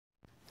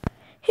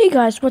Hey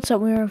guys, what's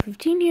up? We're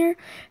 15 here.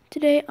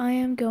 Today I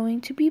am going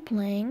to be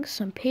playing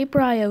some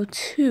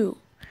paperio2.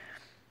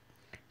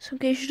 So in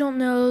case you don't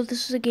know,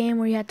 this is a game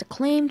where you have to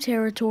claim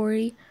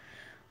territory.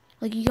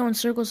 Like you go in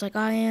circles like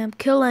I am,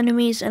 kill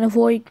enemies, and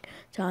avoid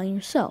dying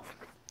yourself.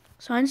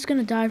 So I'm just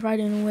going to dive right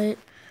into it.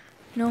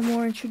 No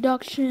more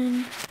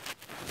introduction.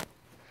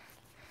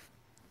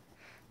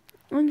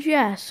 And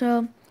yeah,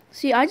 so,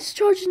 see, I just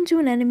charged into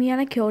an enemy and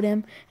I killed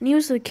him. And he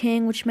was the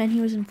king, which meant he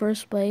was in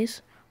first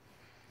place.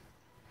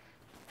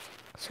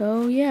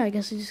 So, yeah, I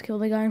guess I just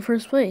killed the guy in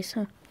first place,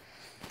 huh?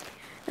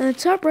 In the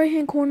top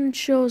right-hand corner, it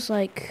shows,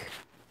 like,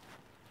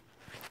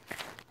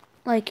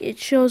 it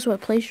shows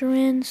what place you're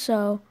in,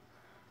 so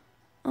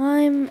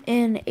I'm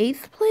in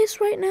 8th place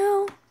right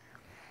now.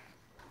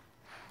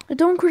 But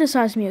don't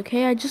criticize me,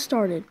 okay? I just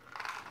started.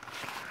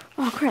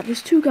 Oh, crap,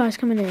 there's 2 guys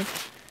coming in.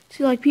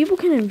 See, like, people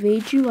can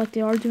invade you like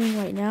they are doing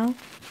right now.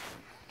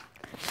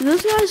 So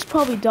this guy's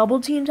probably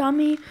double-teamed on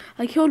me.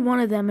 I killed one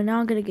of them, and now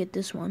I'm gonna get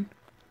this one.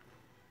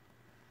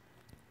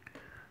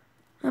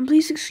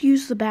 Please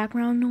excuse the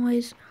background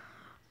noise.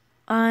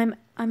 I'm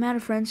at a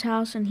friend's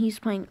house and he's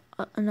playing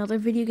another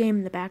video game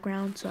in the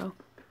background, so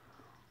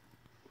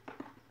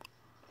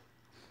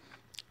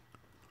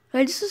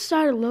I just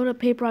decided to load up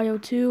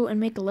paperio2 and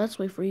make a let's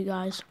play for you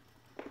guys.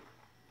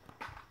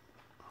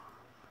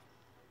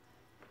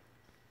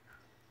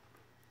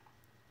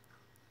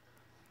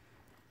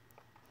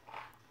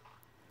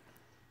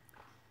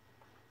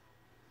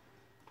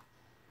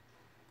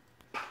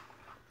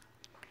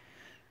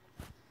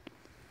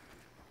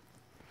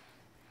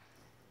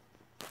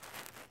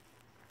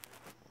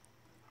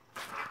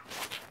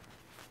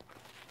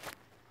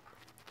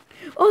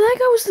 Oh, that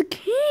guy was the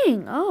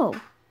king. Oh.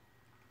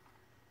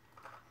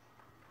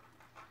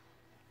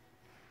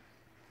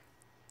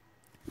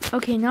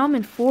 Okay, now I'm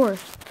in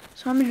 4th.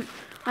 So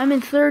I'm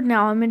in 3rd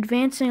now. I'm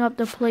advancing up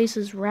the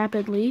places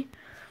rapidly.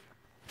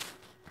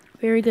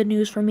 Very good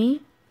news for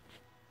me.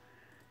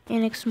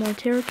 Annex more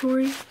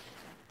territory.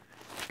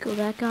 Kill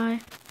that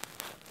guy.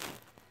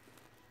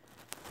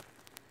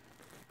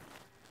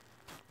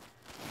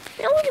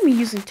 Yeah, look at me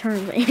using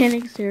terms.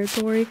 Annex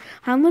territory.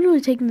 I'm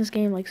literally taking this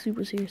game like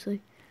super seriously.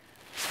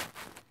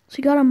 So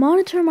you gotta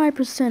monitor my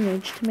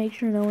percentage to make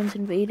sure no one's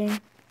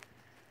invading.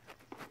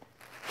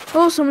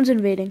 Oh, someone's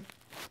invading.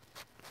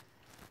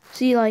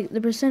 See, like, the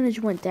percentage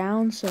went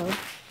down, so.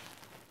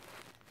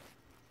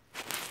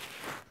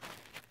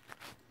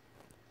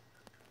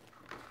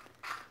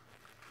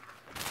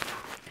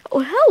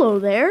 Oh, hello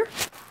there.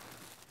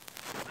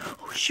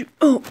 Oh, shoot.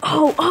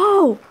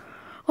 Oh,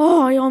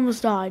 I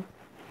almost died.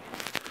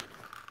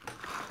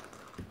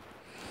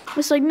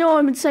 It's like, no,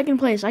 I'm in 2nd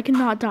place. I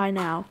cannot die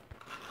now.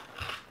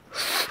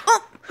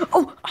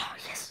 Oh,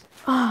 yes.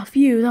 Ah,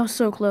 phew, that was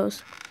so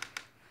close.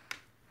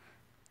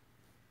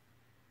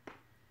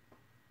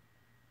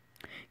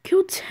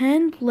 Killed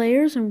 10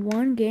 players in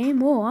one game?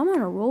 Whoa, I'm on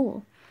a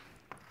roll.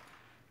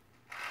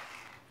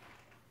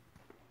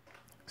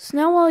 So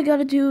now all I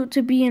gotta do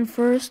to be in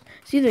 1st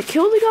is either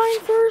kill the guy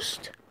in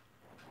 1st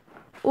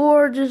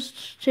or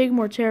just take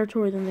more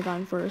territory than the guy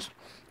in 1st.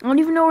 I don't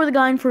even know where the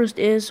guy in 1st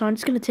is, so I'm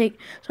just gonna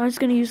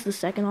use the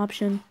 2nd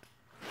option.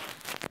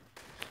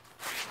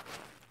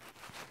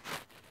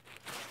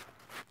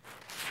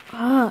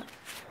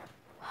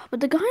 But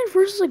the guy in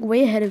 1st is like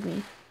way ahead of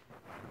me.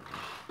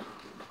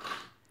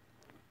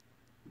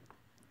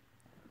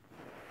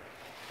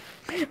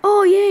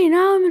 Oh yay!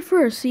 Now I'm in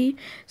 1st.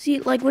 See,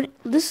 like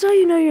this is how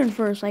you know you're in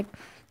 1st. Like,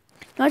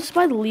 not just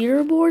by the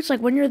leaderboards. Like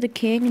when you're the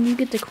king and you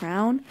get the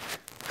crown.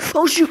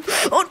 Oh shoot!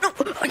 Oh no!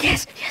 Oh,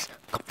 yes.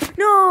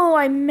 No,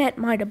 I met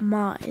my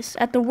demise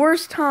at the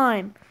worst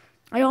time.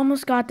 I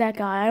almost got that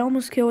guy. I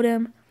almost killed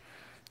him,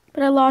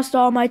 but I lost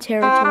all my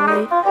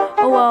territory.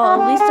 Oh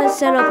well, at least I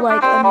set up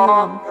like a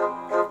new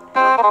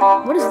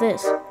What is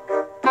this?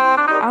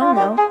 I don't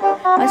know.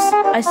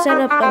 I set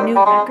up a new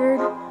record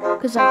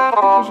because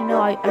you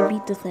know I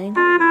beat the thing.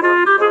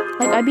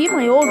 Like I beat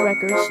my old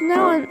record, so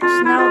now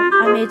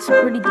I made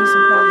some pretty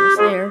decent progress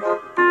there.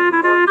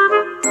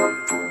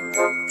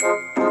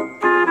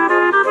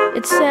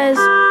 It says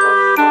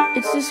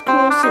it's just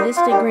cool,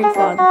 sadistic, great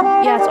fun.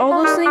 Yeah, it's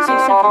all those things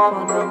except for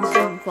fun, man. This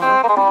isn't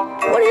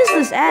fun. What is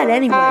this ad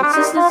anyway? It's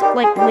just this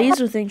like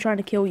laser thing trying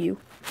to kill you.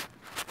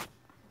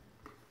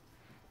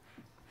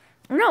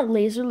 Or not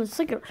laser, it's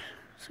like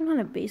some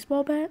kind of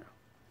baseball bat.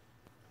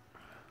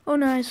 Oh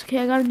nice, okay,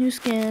 I got a new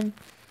skin.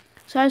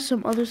 So I have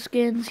some other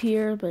skins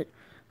here, but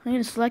I'm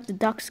gonna select the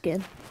duck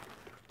skin.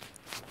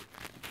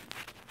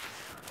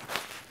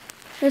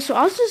 Okay, so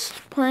I was just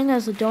playing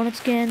as a donut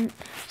skin.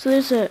 So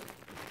there's a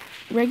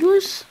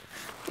regular,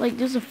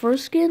 there's a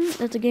first skin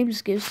that the game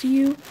just gives to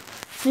you.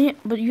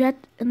 But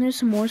and there's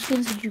some more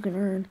skins that you can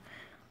earn.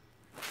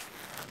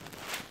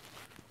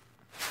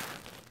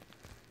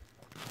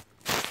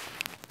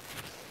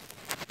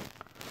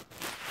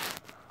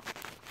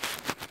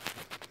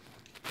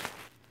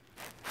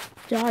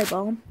 Die,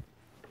 bomb.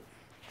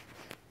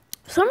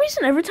 For some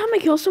reason, every time I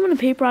kill someone in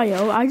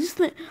paperio, I just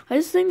think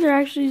they're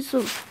actually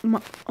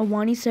a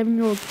whiny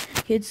 7-year-old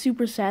kid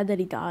super sad that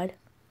he died.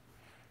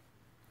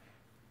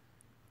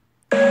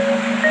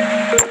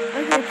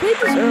 Okay, I played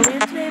this earlier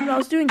today, but I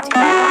was doing turn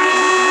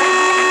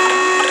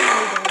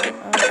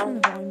the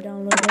volume down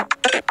a little bit.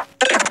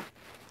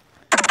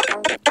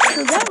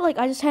 So that, like,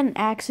 I just had an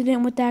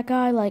accident with that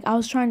guy. Like, I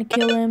was trying to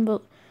kill him,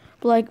 but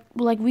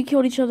we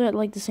killed each other at,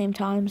 like, the same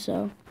time,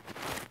 so.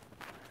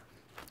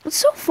 It's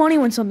so funny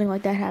when something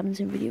like that happens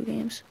in video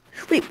games.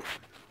 Wait,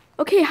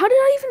 okay, how did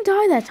I even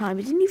die that time?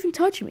 It didn't even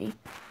touch me.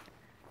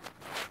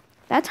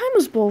 That time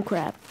was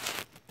bullcrap.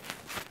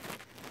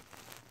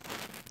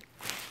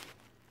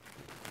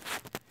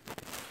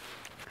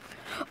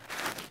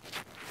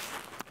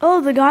 Oh,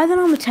 the guy that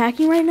I'm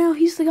attacking right now,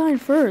 he's the guy in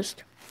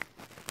first.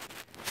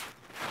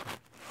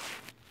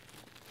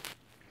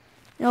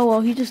 Oh,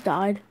 well, he just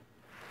died.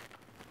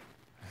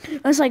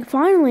 I was like,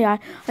 finally, I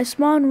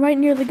spawned right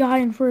near the guy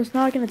in first.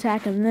 Now I can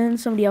attack him, and then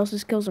somebody else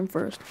just kills him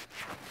first.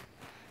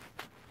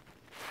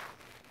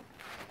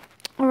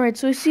 Alright,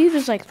 so I see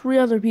there's like 3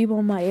 other people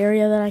in my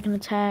area that I can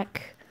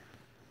attack.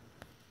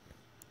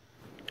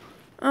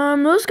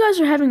 Those guys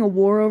are having a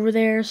war over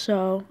there,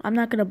 so I'm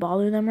not gonna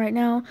bother them right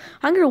now.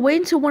 I'm gonna wait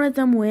until one of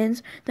them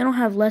wins, then I'll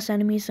have less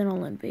enemies, then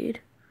I'll invade.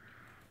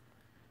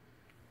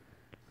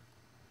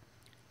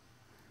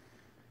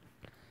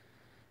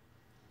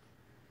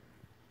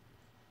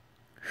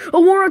 A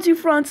war on 2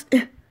 fronts!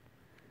 Yeah,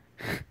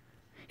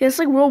 it's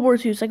like World War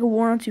II, it's like a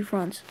war on 2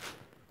 fronts.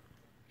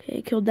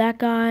 Okay, killed that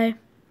guy.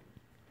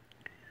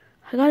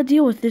 I gotta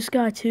deal with this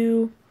guy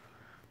too.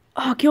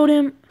 Oh, killed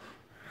him.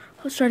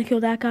 Let's try to kill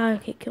that guy.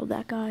 Okay, killed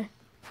that guy.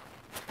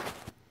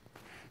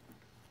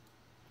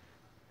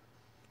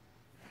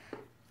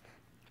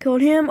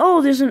 Killed him.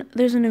 Oh, there's an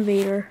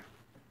invader.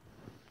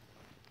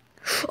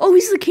 Oh,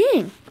 he's the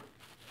king.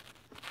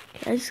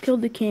 Okay, I just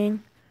killed the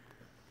king.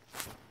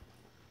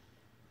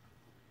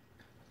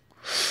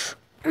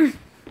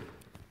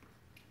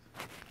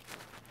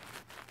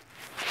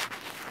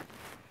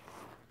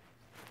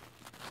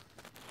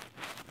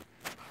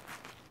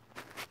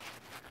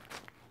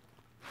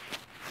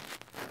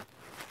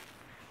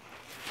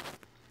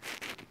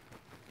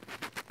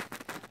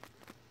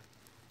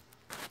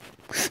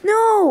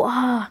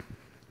 No!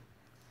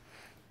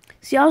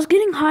 See, I was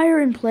getting higher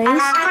in place, and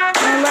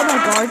I let my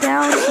guard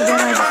down, so then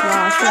I just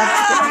lost.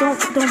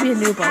 So don't be a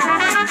noob like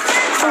that.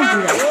 Don't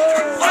do that.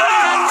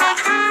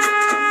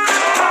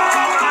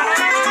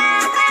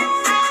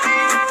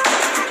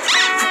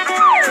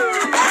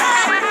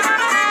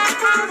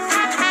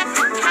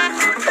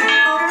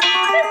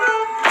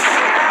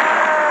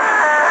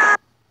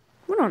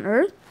 What on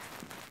earth?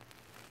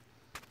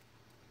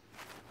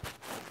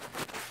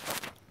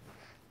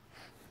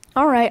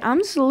 Alright, I'm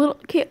just a little...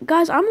 Okay,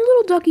 guys, I'm a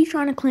little ducky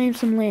trying to claim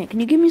some land. Can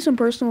you give me some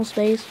personal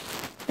space?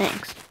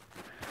 Thanks.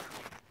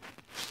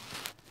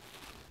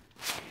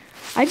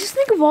 I just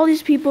think of all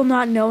these people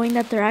not knowing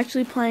that they're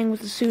actually playing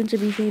with a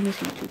soon-to-be famous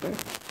YouTuber.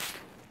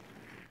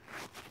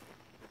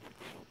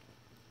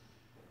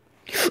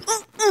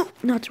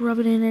 Not to rub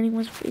it in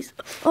anyone's face.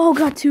 Oh,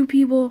 got 2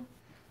 people.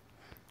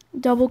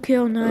 Double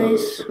kill,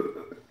 nice.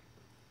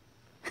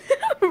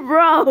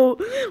 Bro,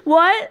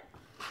 what?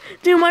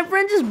 Dude, my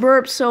friend just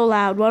burped so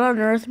loud. What on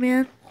earth,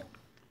 man?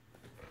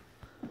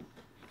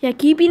 Yeah,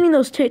 keep eating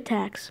those Tic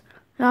Tacs.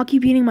 And I'll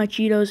keep eating my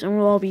Cheetos, and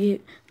we'll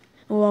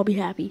all be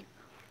happy.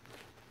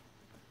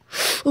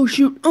 Oh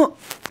shoot! Oh,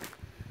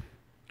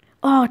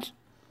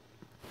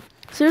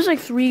 so there's like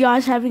 3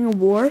 guys having a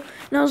war,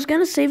 and I was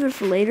gonna save it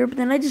for later, but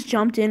then I just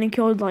jumped in and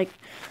killed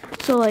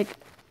so that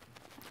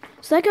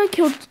guy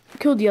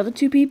killed the other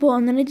 2 people,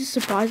 and then I just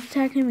surprise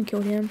attacked him and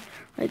killed him.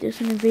 Right,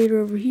 there's an invader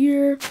over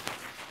here.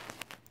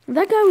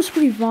 That guy was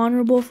pretty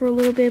vulnerable for a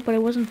little bit, but I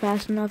wasn't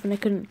fast enough and I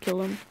couldn't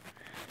kill him.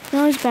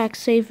 Now he's back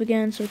safe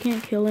again, so I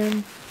can't kill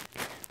him.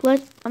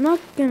 But I'm not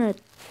gonna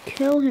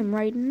kill him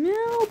right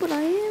now, but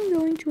I am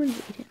going to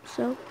invade him,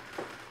 so.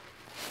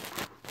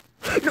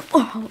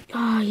 No.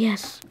 Oh,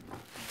 yes.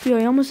 Yo,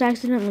 I almost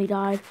accidentally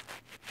died.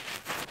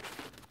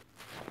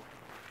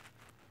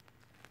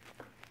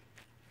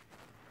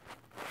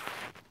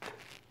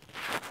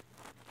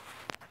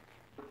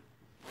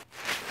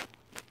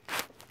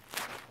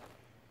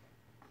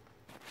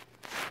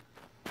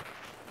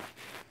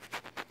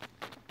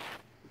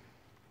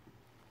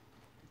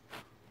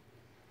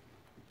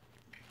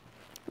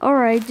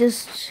 Alright,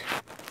 just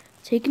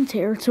taking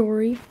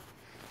territory.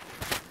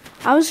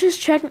 I was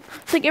just checking.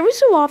 It's like every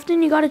so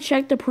often you gotta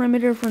check the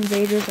perimeter for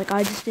invaders like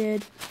I just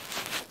did.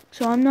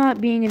 So I'm not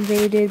being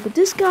invaded. But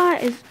this guy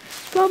is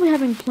probably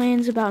having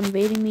plans about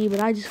invading me, but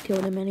I just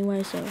killed him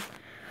anyway, so.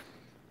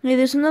 Hey,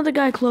 there's another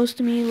guy close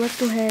to me. Let's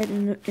go ahead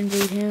and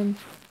invade him.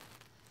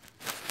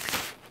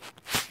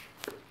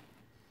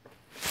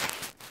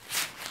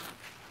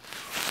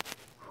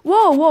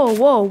 Whoa, whoa,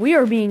 whoa. We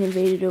are being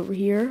invaded over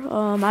here.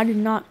 I did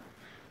not...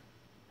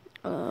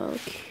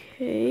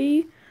 Okay.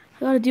 I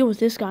gotta deal with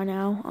this guy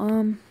now.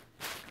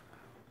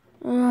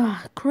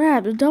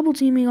 Crap. They're double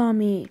teaming on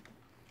me.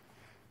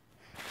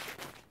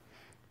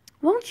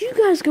 Why don't you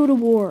guys go to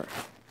war?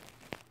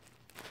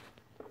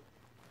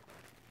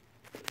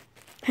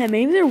 Hey,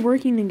 maybe they're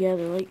working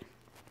together, like...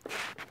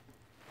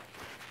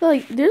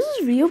 Like, there's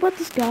this video about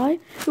this guy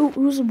who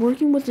was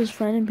working with his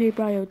friend in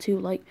paperio2.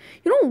 Like,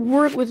 you don't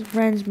work with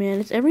friends, man.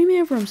 It's every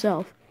man for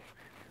himself.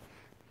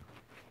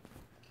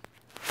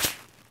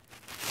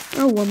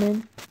 Or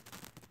woman.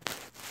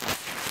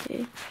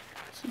 Okay,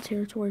 some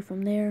territory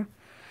from there.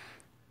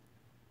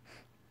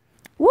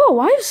 Whoa,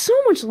 I have so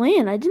much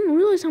land. I didn't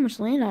realize how much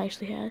land I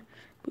actually had.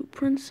 Boot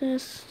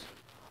princess.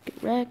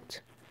 Get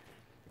wrecked.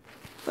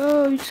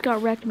 Oh, you just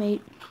got wrecked,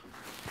 mate.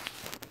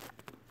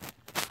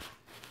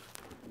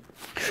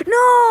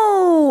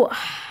 No!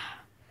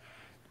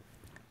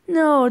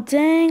 No,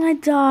 dang, I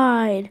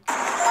died.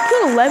 I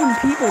killed 11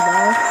 people,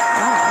 though.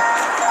 Wow.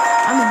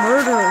 I'm a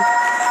murderer.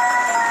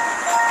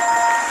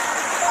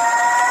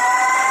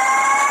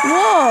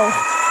 Whoa!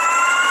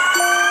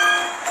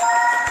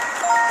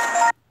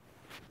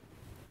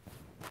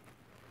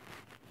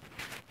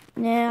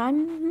 Yeah, I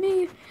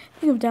may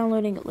think of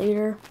downloading it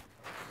later.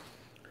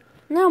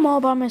 Now I'm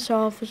all by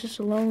myself. It's just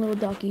a lone little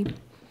ducky.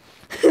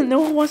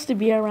 No one wants to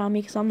be around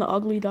me because I'm the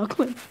ugly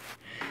duckling.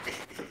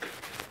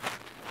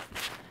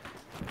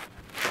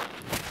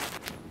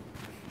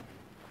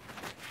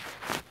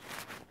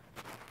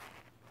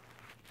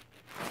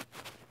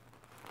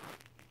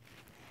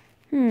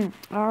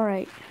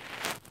 Alright.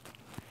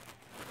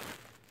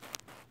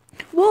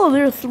 Whoa,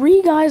 there are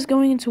 3 guys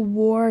going into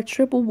war,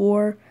 triple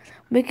war.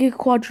 Make it a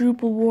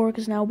quadruple war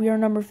because now we are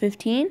number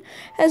 15.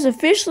 Has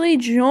officially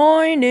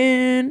joined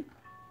in.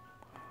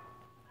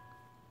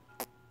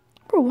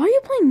 Bro, why are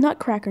you playing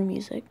Nutcracker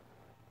music?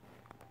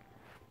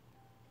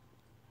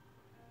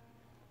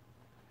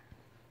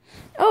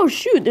 Oh,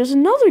 shoot, there's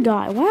another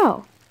guy.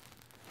 Wow.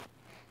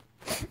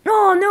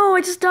 Oh, no,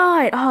 I just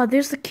died. Ah,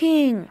 there's the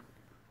king.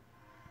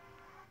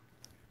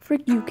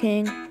 Frick you,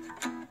 king.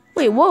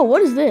 Wait, whoa,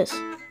 what is this?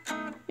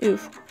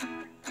 Oof.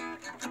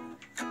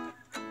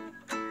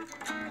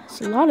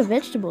 That's a lot of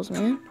vegetables,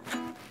 man.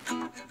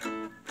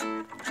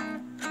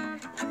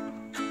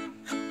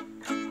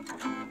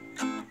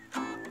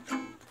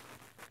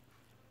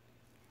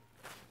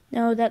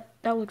 No, that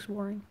looks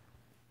boring.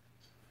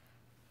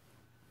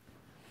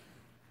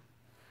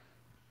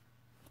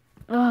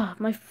 Ugh,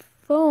 my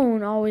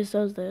phone always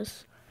does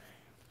this.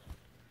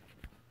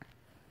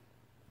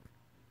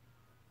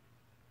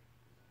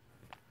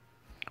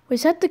 Wait,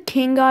 is that the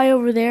king guy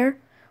over there?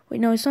 Wait,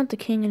 no, he's not the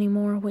king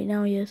anymore. Wait,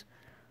 now he is.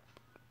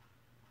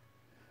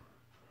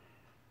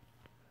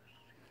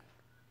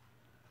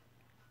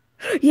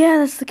 Yeah,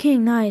 that's the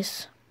king.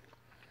 Nice.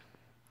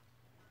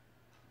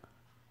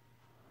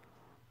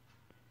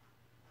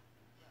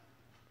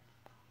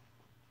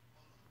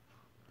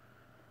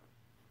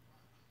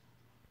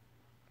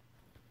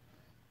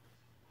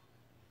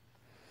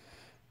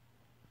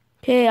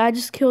 Okay, I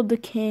just killed the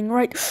king.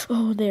 Right.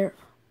 Oh, there.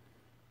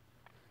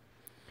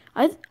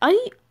 I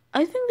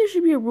think there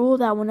should be a rule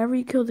that whenever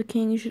you kill the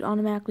king, you should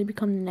automatically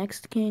become the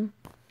next king.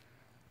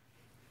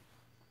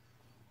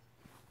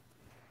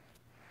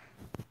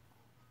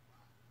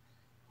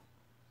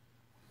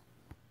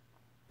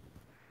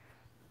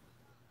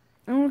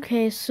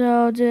 Okay,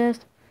 so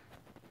just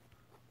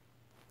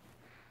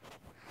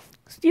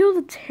steal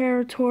the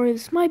territory.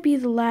 This might be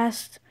the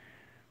last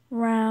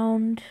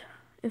round,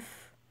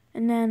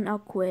 and then I'll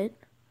quit.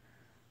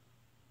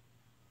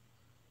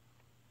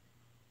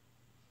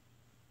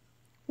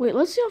 Wait,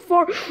 let's see how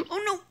far.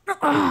 Oh no!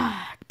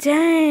 Ah,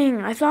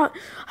 dang! I thought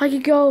I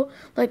could go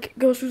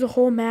through the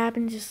whole map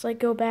and just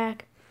go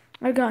back.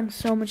 I've gotten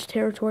so much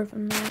territory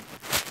from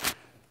that.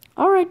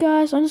 Alright,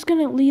 guys, I'm just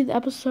gonna leave the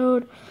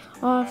episode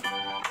off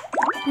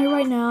here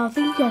right now.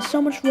 Thank you guys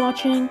so much for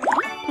watching.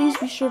 Please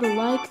be sure to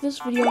like this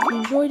video if you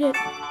enjoyed it.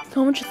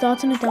 Comment your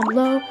thoughts on it down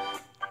below.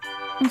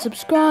 And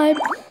subscribe.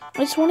 I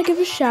just want to give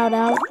a shout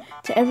out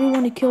to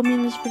everyone who killed me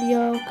in this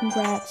video.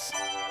 Congrats.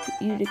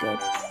 You did good.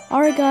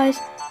 Alright, guys.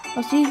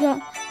 I'll see you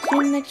in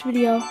the next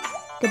video.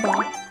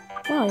 Goodbye.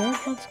 Wow, yeah,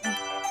 that's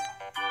good.